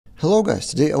Hello guys,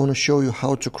 today I want to show you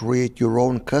how to create your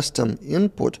own custom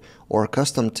input or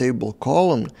custom table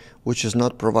column which is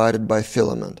not provided by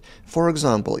Filament. For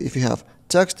example, if you have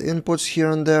text inputs here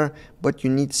and there, but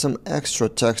you need some extra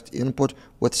text input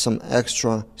with some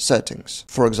extra settings.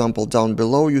 For example, down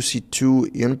below you see two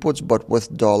inputs but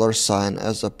with $sign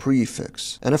as a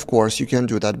prefix. And of course you can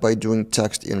do that by doing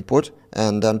text input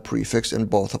and then prefix in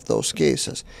both of those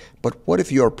cases. But what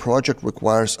if your project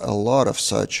requires a lot of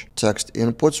such text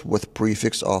inputs with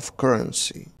prefix of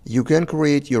currency? You can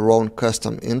create your own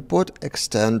custom input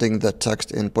extending the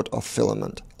text input of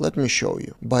Filament. Let me show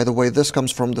you. By the way, this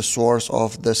comes from the source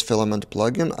of this Filament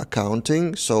plugin,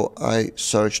 accounting, so I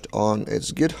searched on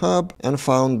its GitHub and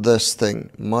found this thing,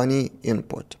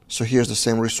 MoneyInput. So here's the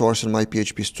same resource in my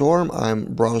PHP store. I'm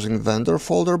browsing vendor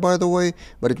folder, by the way,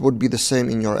 but it would be the same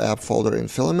in your app folder in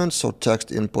Filament. So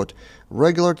text input,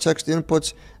 regular text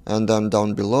inputs, and then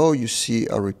down below you see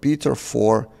a repeater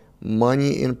for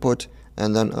money input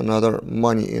and then another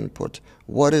money input.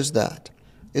 What is that?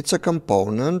 It's a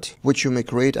component which you may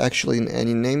create actually in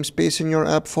any namespace in your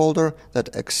app folder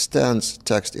that extends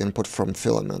text input from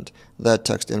Filament. That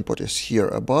text input is here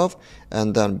above,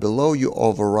 and then below you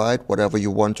override whatever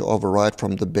you want to override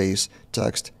from the base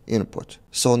text input.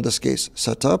 So in this case,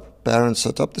 setup, parent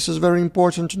setup, this is very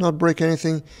important to not break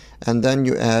anything, and then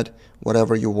you add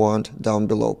whatever you want down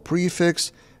below,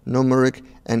 prefix, numeric,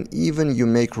 and even you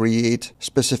may create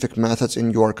specific methods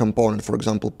in your component. For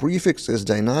example, prefix is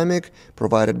dynamic,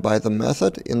 provided by the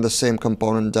method. In the same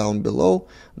component down below,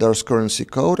 there's currency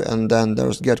code, and then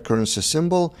there's get currency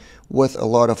symbol with a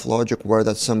lot of logic where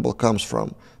that symbol comes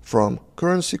from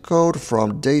currency code,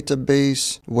 from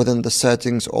database within the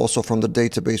settings, also from the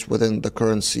database within the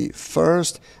currency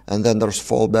first, and then there's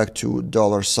fallback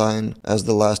to $sign as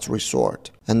the last resort.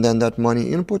 And then that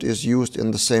money input is used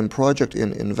in the same project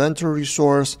in inventory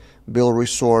resource, bill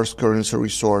resource, currency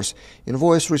resource,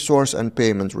 invoice resource, and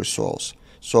payment resource.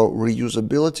 So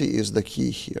reusability is the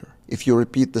key here. If you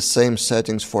repeat the same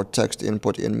settings for text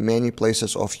input in many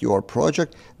places of your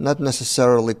project, not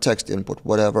necessarily text input,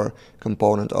 whatever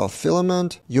component of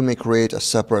Filament, you may create a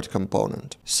separate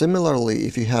component. Similarly,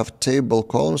 if you have table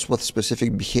columns with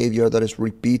specific behavior that is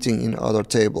repeating in other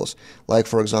tables, like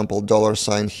for example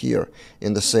 $sign here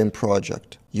in the same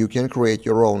project, you can create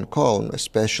your own column,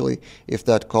 especially if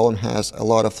that column has a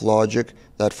lot of logic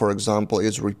that, for example,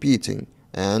 is repeating.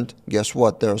 And guess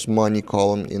what? There's money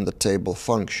column in the table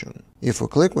function. If we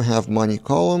click, we have money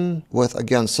column with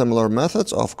again similar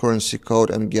methods of currency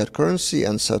code and get currency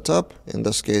and setup. In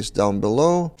this case, down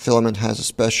below, Filament has a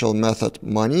special method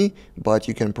money, but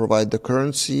you can provide the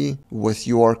currency with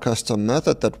your custom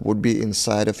method that would be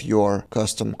inside of your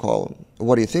custom column.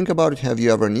 What do you think about it? Have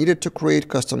you ever needed to create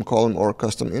custom column or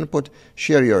custom input?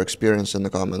 Share your experience in the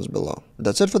comments below.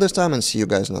 That's it for this time, and see you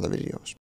guys in other videos.